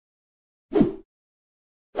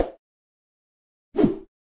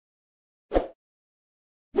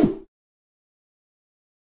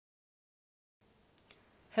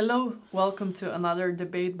Hello, welcome to another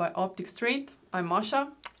debate by Optics Trade. I'm Masha.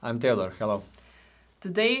 I'm Theodor. Hello.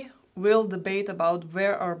 Today we'll debate about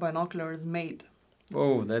where are binoculars made.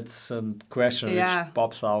 Oh, that's a question Yeah. which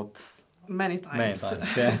pops out Many times. many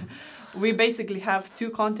times. Yeah. We basically have two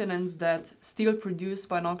continents that still produce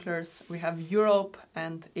binoculars. We have Europe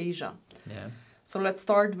and Asia. Yeah. So let's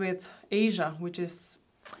start with Asia, which is...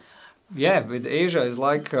 Yeah, with Asia is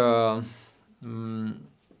like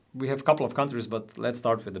we have a couple of countries, but let's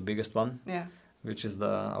start with the biggest one, Yeah. which is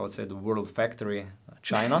I would say the world factory,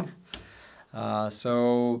 China.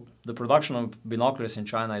 So the production of binoculars in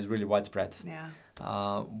China is really widespread.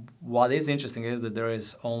 Yeah. What is interesting is that there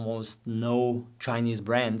is almost no Chinese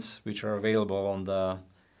brands which are available on the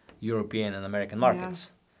European and American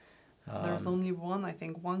markets. There's only one, I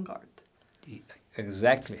think, Vanguard.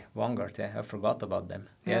 Exactly, Vanguard. Yeah, I forgot about them.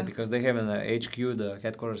 Yeah, because they have an HQ, the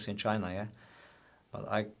headquarters in China. Yeah, but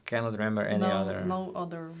I cannot remember any other. No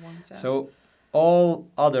other ones. Yeah. So all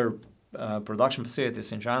other production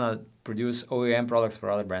facilities in China produce OEM products for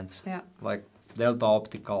other brands. Yeah. Like Delta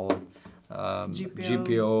Optical,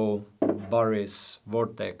 GPO, Boris,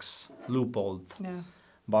 Vortex, Leupold, Yeah.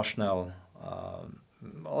 Bushnell.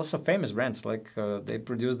 Also famous brands, like they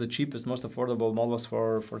produce the cheapest, most affordable models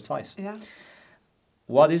for size. Yeah.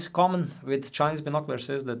 What is common with Chinese binoculars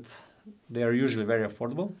is that they are usually very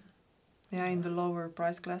affordable. Yeah, in the lower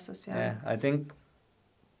price classes. Yeah. I think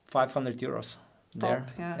 500 euros there.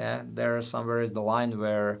 Top, yeah. There somewhere is the line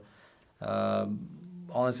where,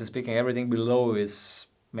 honestly speaking, everything below is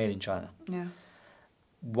made in China. Yeah.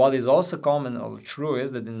 What is also common or true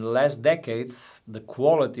is that in the last decades, the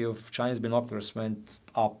quality of Chinese binoculars went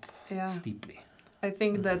up steeply. I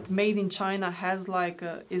think that made in China has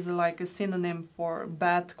is like a synonym for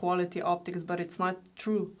bad quality optics, but it's not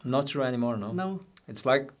true. Not true anymore, no. No. It's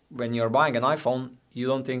like when you're buying an iPhone, you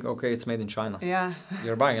don't think, okay, it's made in China. Yeah.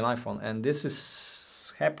 You're buying an iPhone, and this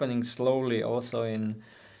is happening slowly also in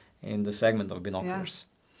the segment of binoculars.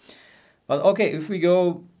 Yeah. But okay, if we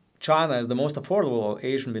go, China is the most affordable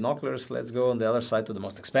Asian binoculars. Let's go on the other side to the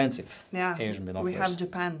most expensive Asian binoculars. We have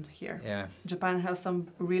Japan here. Yeah. Japan has some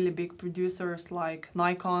really big producers like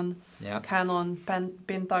Nikon, Canon,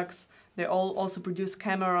 Pentax. They all also produce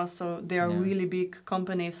cameras, so they are really big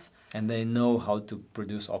companies. And they know how to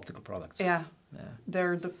produce optical products. Yeah.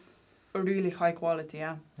 They're really high quality,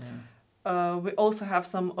 we also have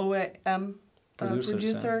some OEM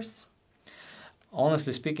producers.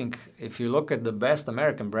 Honestly speaking, if you look at the best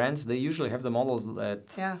American brands, they usually have the models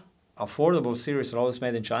that affordable series are always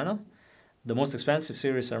made in China. The most expensive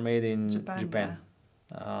series are made in Japan.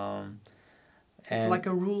 It's like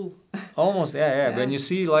a rule. Almost, yeah. When you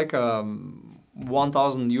see like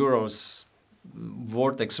 1,000 euros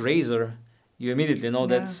Vortex razor, you immediately know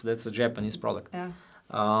that's a Japanese product. Yeah.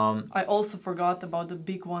 I also forgot about the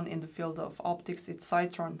big one in the field of optics. It's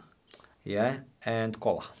Citron. Yeah, and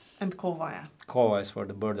Kowa. And Kowa, yeah. Kowa is for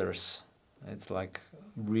the birders. It's like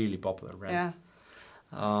really popular brand.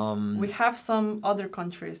 Yeah. We have some other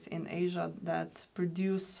countries in Asia that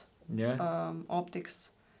produce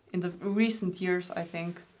optics in the recent years, I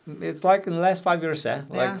think. It's like in the last 5 years,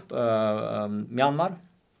 like Myanmar,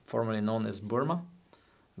 formerly known as Burma.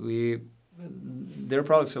 Their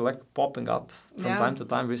products are like popping up from time to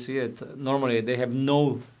time. We see it. Normally, they have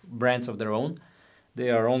no brands of their own. They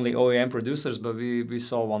are only OEM producers, but we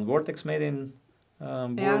saw one Vortex made in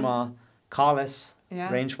Burma, Kales,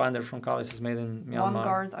 rangefinder from Kales is made in Myanmar.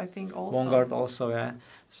 Vanguard, I think also. Vanguard also, yeah.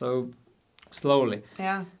 So slowly.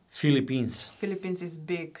 Yeah. Philippines. Philippines is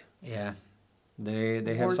big. Yeah.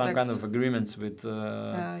 They have some kind of agreements with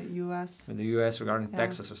US. With the US regarding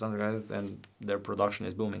taxes or something like that, and their production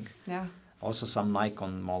is booming. Yeah. Also some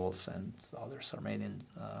Nikon models and others are made in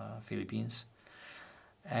Philippines.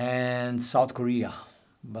 And South Korea,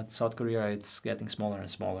 but South Korea it's getting smaller and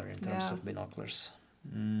smaller in terms of binoculars.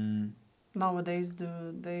 Nowadays, do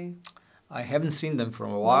they? I haven't seen them for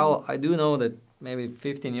a while. I do know that maybe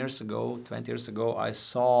 15 years ago, 20 years ago, I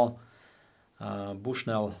saw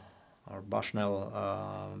Bushnell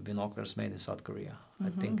binoculars made in South Korea. I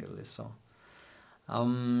think at least so.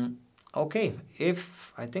 Okay,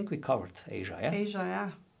 I think we covered Asia, yeah? Asia,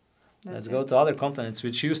 yeah. Let's go to other continents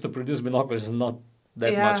which used to produce binoculars, not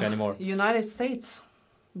that much anymore. United States.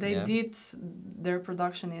 They did their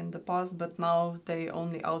production in the past, but now they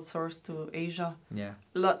only outsource to Asia. Yeah.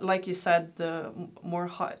 Like you said, the more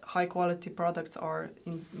high quality products are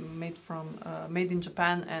made in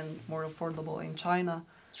Japan and more affordable in China.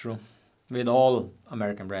 True. With all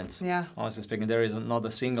American brands. Yeah. Honestly speaking, there is not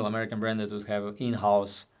a single American brand that would have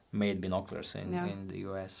in-house made binoculars in the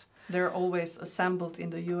US. They're always assembled in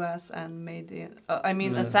the US and made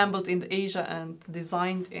in, assembled in Asia and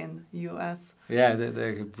designed in US. Yeah,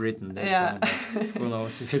 they've written this, but who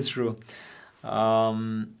knows if it's true.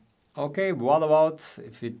 Okay, what about,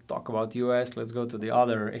 if we talk about US, let's go to the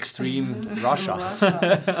other extreme, Russia.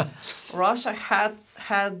 Russia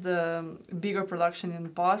had bigger production in the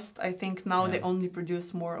past. I think now they only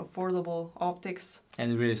produce more affordable optics.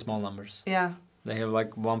 And really small numbers. Yeah. They have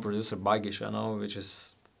like one producer, Bagish, I know, which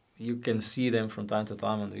is, you can see them from time to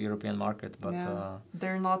time on the European market, but...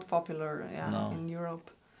 they're not popular in Europe.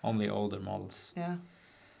 Only older models. Yeah.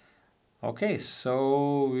 Okay,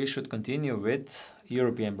 so we should continue with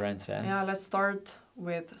European brands. Yeah, let's start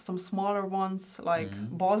with some smaller ones like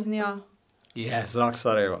Bosnia. Yes, Zrak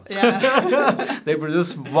Sarajevo. Yeah. They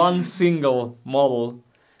produce one single model,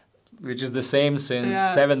 which is the same since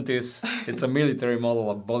 70s. It's a military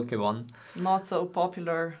model, a bulky one. Not so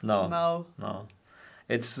popular now. No.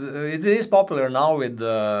 It is popular now with,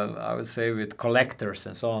 I would say, with collectors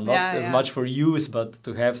and so on. Not as much for use, but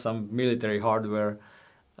to have some military hardware.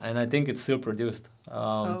 And I think it's still produced.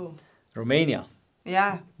 Romania.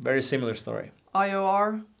 Yeah. Very similar story.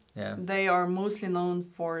 IOR. Yeah. They are mostly known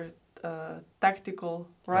for tactical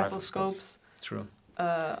rifle scopes. True.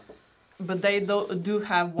 But they do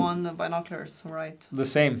have one binoculars, right? The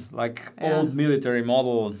same, like old military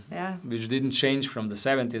model, Yeah. which didn't change from the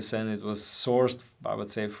 70s, and it was sourced, I would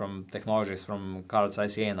say, from technologies from Carl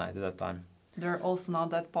Zeiss Jena at that time. They're also not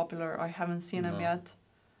that popular. I haven't seen them yet.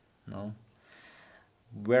 No.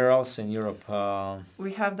 Where else in Europe?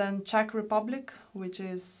 We have then Czech Republic, which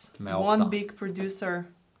is Meopta. one big producer.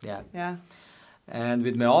 Yeah. Yeah. And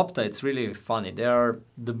with Meopta, it's really funny. They are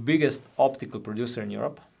the biggest optical producer in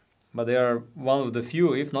Europe, but they are one of the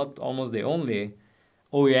few, if not almost the only,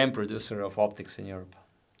 OEM producer of optics in Europe.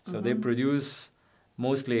 So they produce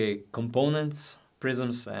mostly components,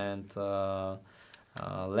 prisms, and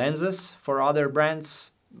lenses for other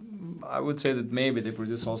brands. I would say that maybe they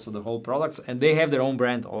produce also the whole products, and they have their own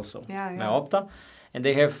brand also, Meopta. And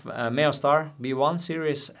they have Meostar B1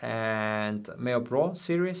 series and Meo Pro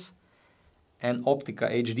series and Optica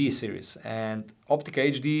HD series. And Optica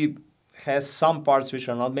HD has some parts which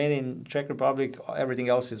are not made in Czech Republic. Everything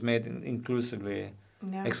else is made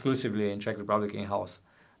exclusively in Czech Republic in-house.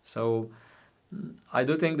 So I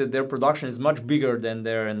do think that their production is much bigger than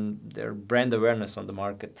their brand awareness on the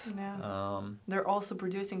market. Yeah. They're also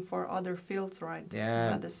producing for other fields, right?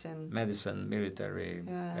 Yeah. Medicine, military,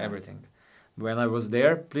 everything. When I was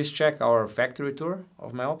there, please check our factory tour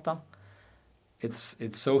of Meopta.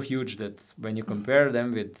 It's so huge that when you compare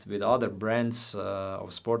them with other brands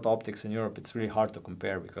of sport optics in Europe, it's really hard to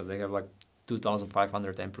compare because they have like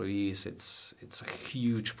 2,500 employees. It's a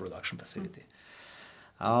huge production facility.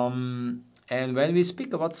 And when we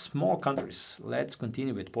speak about small countries, let's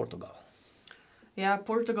continue with Portugal. Yeah,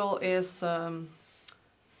 Portugal is...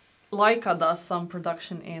 Leica does some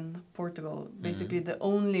production in Portugal. Basically, the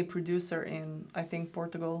only producer in, I think,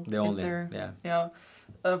 Portugal. The only,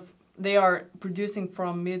 they are producing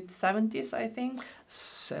from mid-70s, I think.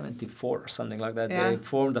 74 or something like that. Yeah. They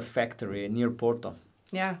formed a factory near Porto.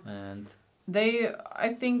 Yeah. And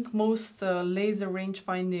I think most laser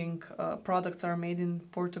range-finding products are made in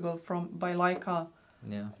Portugal by Leica.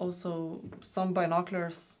 Yeah. Also, some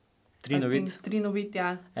binoculars. Trinovit,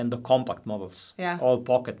 yeah. And the compact models. Yeah. All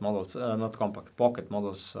pocket models, not compact, pocket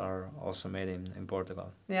models are also made in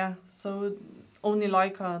Portugal. Yeah, so only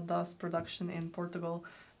Leica does production in Portugal.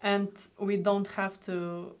 And we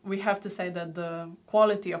have to say that the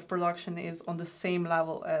quality of production is on the same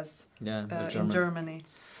level as in Germany.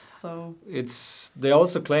 So they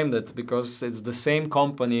also claim that because it's the same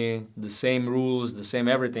company, the same rules, the same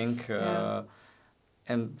everything.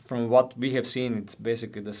 And from what we have seen, it's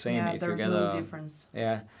basically the same. Yeah, there's no difference.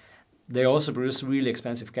 Yeah, they also produce really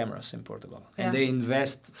expensive cameras in Portugal, and they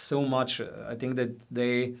invest so much. I think that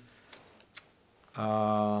they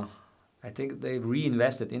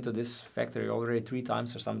reinvested into this factory already 3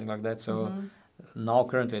 times or something like that. So now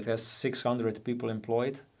currently it has 600 people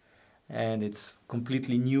employed, and it's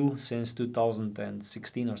completely new since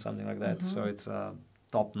 2016 or something like that. So it's a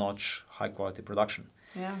top-notch, high-quality production.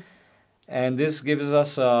 Yeah. And this gives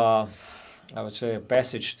us, I would say, a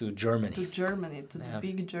passage to Germany. The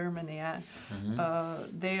big Germany, yeah.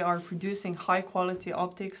 They are producing high-quality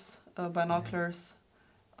optics, binoculars.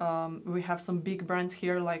 We have some big brands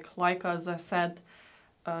here, like Leica, as I said,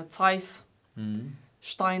 Zeiss,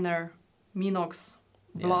 Steiner, Minox,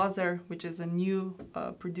 Blaser, which is a new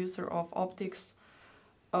producer of optics,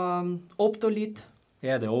 Optolit,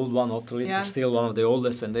 Yeah, the old one, Optolit, is still one of the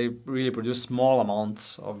oldest, and they really produce small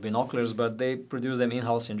amounts of binoculars, but they produce them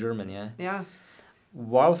in-house in Germany. Yeah.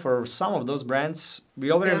 While for some of those brands,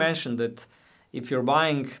 we already mentioned that if you're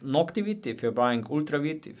buying Noctivit, if you're buying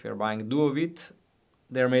Ultravit, if you're buying Duovit,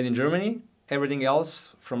 they're made in Germany. Everything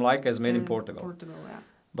else from Leica is made in Portugal.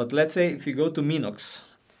 But let's say if you go to Minox,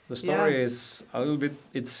 the story is a little bit,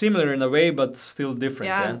 it's similar in a way, but still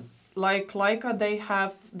different. Like Leica, they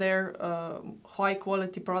have their high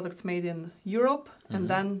quality products made in Europe, and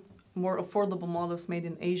then more affordable models made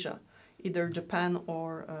in Asia, either Japan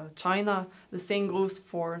or China. The same goes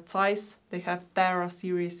for Zeiss. They have Terra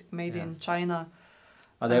series made in China.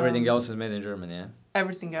 But everything else is made in Germany,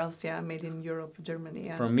 Everything else, made in Europe,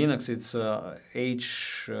 Germany, From Minox, it's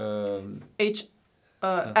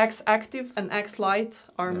X Active and X Lite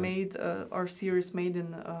are made, are series made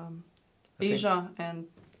in Asia, and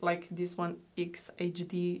like this one, X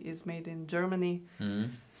HD is made in Germany.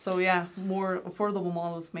 So more affordable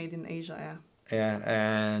models made in Asia,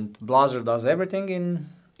 and Blaser does everything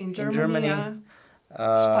in Germany.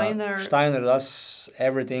 Steiner does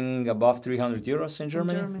everything above 300 euros in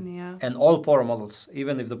Germany. And all Poro models,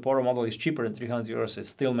 even if the Poro model is cheaper than 300 euros, it's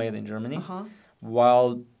still made in Germany.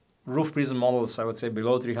 While roof prism models, I would say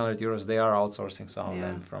below 300 euros, they are outsourcing some of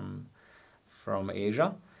them from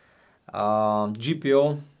Asia.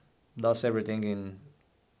 GPO does everything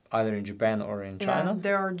either in Japan or in China.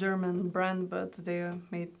 They are a German brand, but they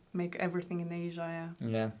make everything in Asia.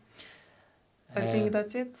 I think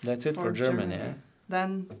that's it. That's it for Germany.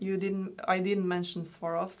 Then I didn't mention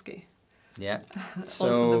Swarovski. So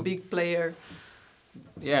also the big player.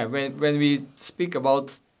 When we speak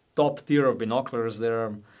about top tier of binoculars, there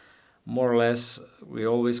are more or less, we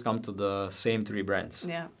always come to the same three brands.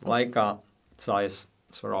 Leica, Zeiss,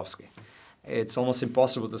 Swarovski. It's almost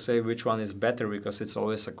impossible to say which one is better because it's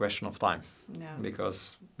always a question of time.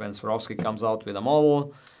 Because when Swarovski comes out with a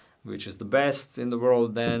model, which is the best in the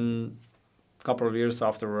world, then a couple of years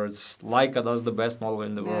afterwards, Leica does the best model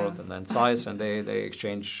in the world, and then Zeiss, and they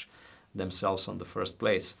exchange themselves on the first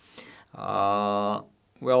place.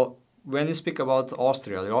 Well, when you speak about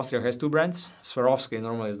Austria has two brands. Swarovski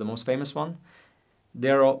normally is the most famous one.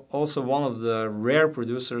 They're also one of the rare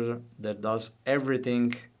producers that does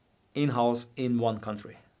everything in-house in one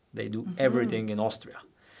country. They do everything in Austria.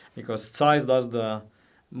 Because Zeiss does the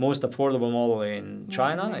most affordable model in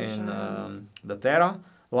China, in the Terra.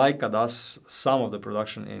 Leica does some of the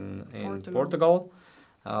production in Portugal.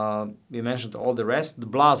 We mentioned all the rest. The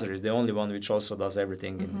Blaser is the only one which also does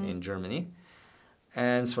everything in Germany.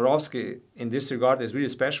 And Swarovski, in this regard, is really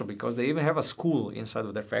special because they even have a school inside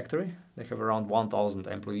of their factory. They have around 1,000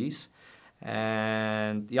 employees.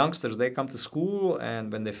 And youngsters, they come to school, and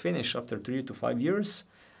when they finish after 3 to 5 years,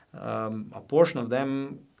 a portion of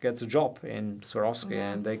them gets a job in Swarovski,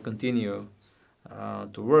 and they continue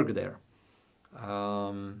to work there.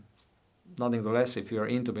 Nonetheless, if you're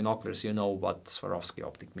into binoculars, you know what Swarovski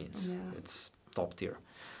optic means. It's top tier.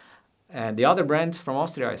 And the other brand from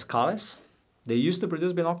Austria is Kahles. They used to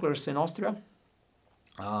produce binoculars in Austria.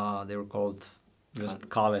 They were called just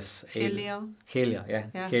Kahles. Helia, Helia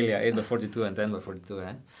 8x42 and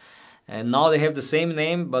 10x42. And now they have the same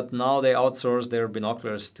name, but now they outsource their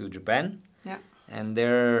binoculars to Japan. And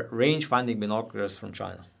they're range-finding binoculars from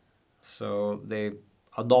China. So they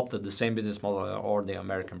adopted the same business model or the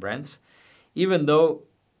American brands. Even though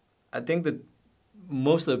I think that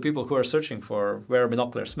most of the people who are searching for where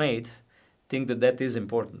binoculars made think that that is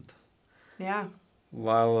important.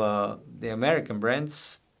 While the American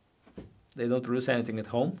brands, they don't produce anything at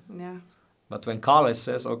home. But when Kahles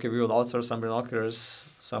says, okay, we will outsource some binoculars,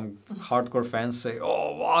 some hardcore fans say,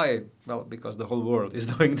 oh, why? Well, because the whole world is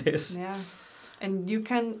doing this. And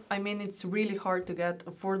it's really hard to get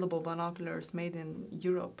affordable binoculars made in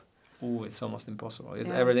Europe. Oh, it's almost impossible.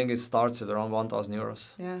 Everything starts at around 1,000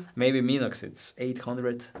 euros. Maybe Minox, it's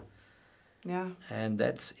 800. And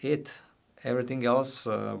that's it. Everything else,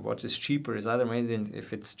 what is cheaper, is either made in,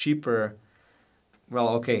 if it's cheaper, well,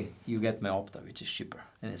 okay, you get Meopta, which is cheaper,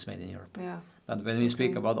 and it's made in Europe. But when we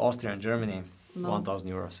speak about Austria and Germany, 1,000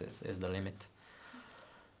 euros is the limit.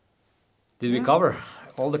 Did we cover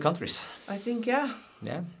all the countries? I think,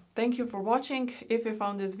 Thank you for watching. If you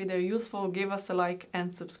found this video useful, give us a like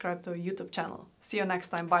and subscribe to our YouTube channel. See you next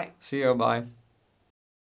time. Bye. See you. Bye.